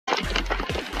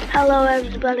Hello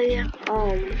everybody, yeah,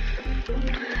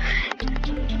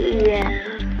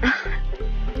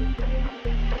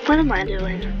 what am I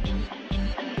doing?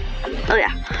 Oh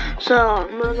yeah, so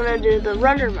we're gonna do the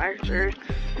runner marker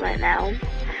right now.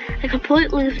 I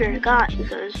completely forgot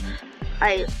because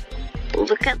I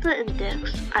look at the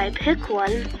index, I pick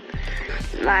one,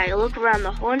 and I look around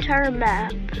the whole entire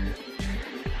map,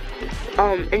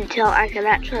 until I can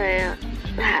actually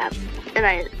have, and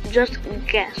I just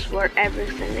guess where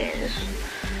everything is.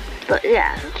 But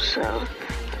yeah, so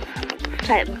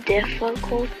type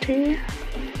difficulty.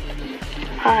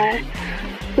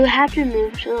 You have to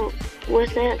move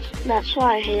with it. That's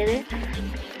why I hate it.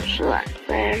 So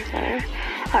there.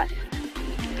 Alright.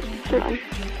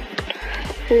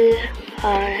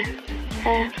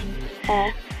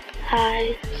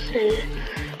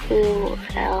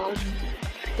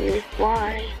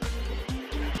 E-I-F-F-I-C-U-L-T-Y.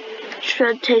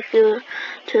 Should take you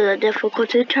to the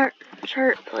difficulty chart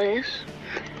place.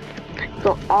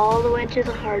 Go all the way to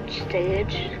the hard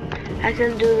stage. I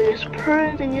can do this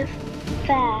pretty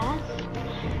fast,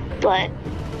 but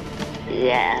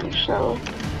yeah, so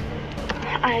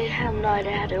I have no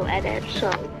idea how to edit,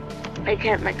 so I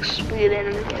can't like speed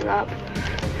anything up.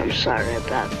 I'm sorry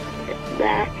about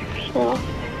that. So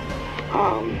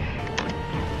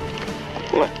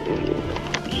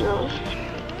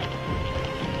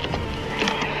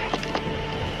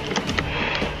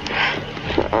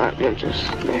let me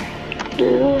just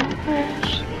do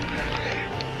this.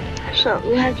 So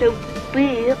you have to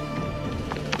beat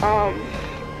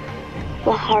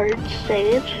the hard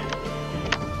stage.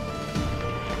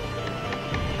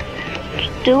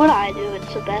 Do what I do,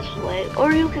 it's the best way.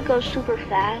 Or you could go super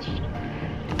fast.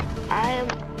 I am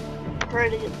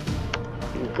pretty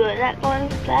good at going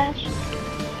fast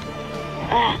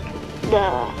at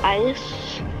the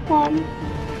ice one.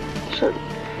 So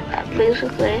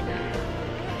basically,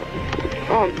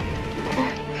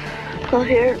 go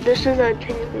here. This is a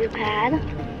TV pad.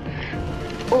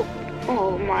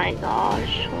 Oh my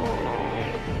gosh. Hold on.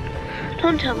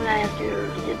 Don't tell me I have to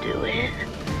do it.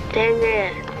 Dang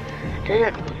it.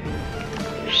 Didn't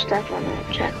step on the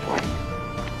checkpoint.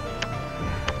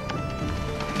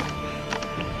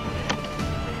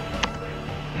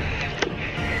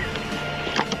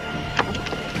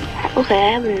 Okay, I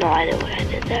have no idea what I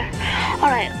did there.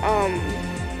 Alright,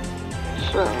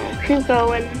 so keep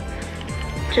going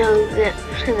to get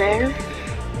to there.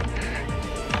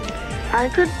 I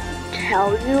could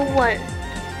tell you what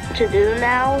to do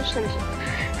now since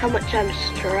how much I'm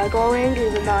struggling,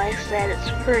 even though I said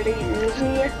it's pretty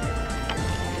easy.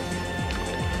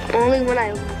 Only when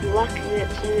I'm lucky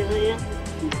it's easy.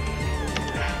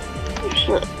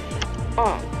 So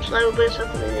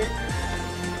basically,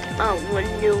 when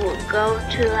you go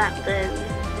to that thing,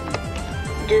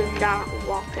 do not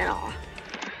walk at all.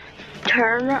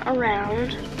 Turn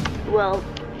around, well,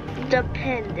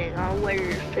 depending on where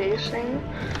you're facing,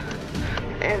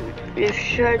 and you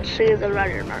should see the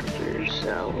runner markers,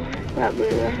 so let me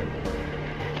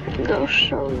go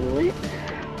show you it.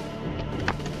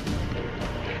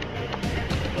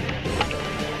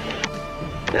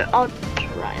 Here, I'll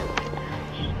try real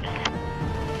fast.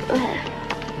 Okay.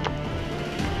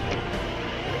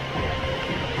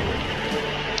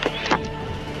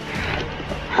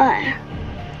 Hi.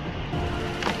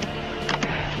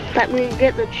 Let me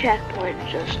get the checkpoint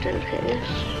just in case.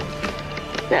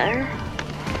 There.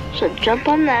 So jump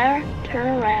on there,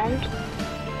 turn around,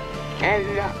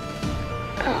 and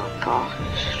oh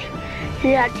gosh,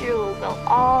 you have to go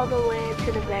all the way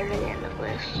to the very end of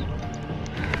this,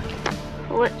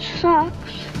 which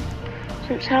sucks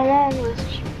since how long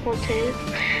this will take.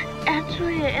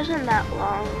 Actually, it isn't that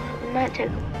long. It might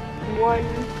take 1,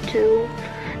 2,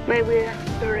 maybe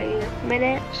 3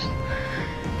 minutes,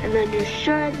 and then you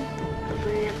should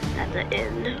be at the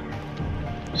end.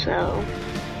 So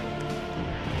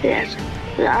yes,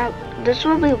 this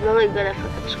would be really good if I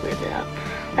could speed it up.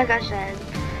 Like I said,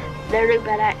 very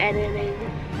bad at editing.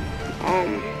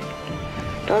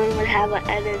 Don't even have an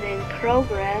editing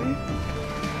program,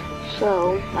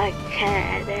 so I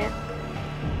can't edit.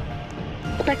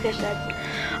 Like I said,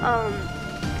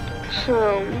 so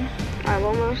I'm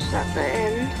almost at the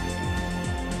end.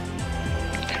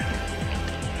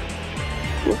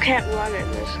 You can't run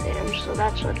in this game, so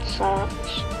that's what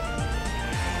sucks.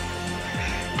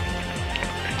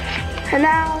 And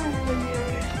now, when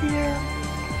you're here,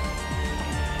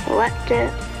 select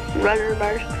it, runner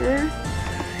marker,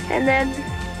 and then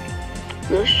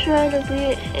you should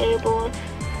be able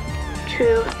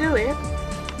to do it.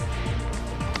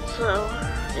 So,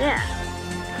 yeah.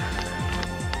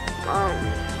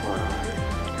 Hold on.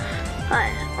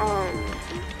 Alright,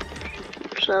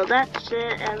 so So that's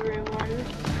it, everyone.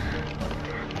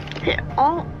 Here,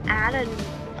 I'll add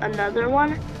another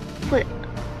one. Wait.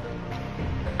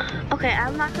 Okay,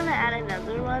 I'm not gonna add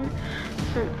another one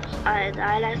since I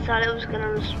died. I thought it was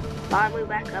gonna spawn me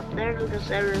back up there because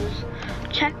there was a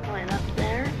checkpoint up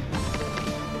there.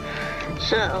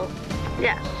 So,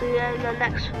 yeah, see you in the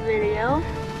next video,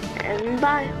 and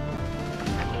bye.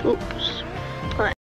 Oops.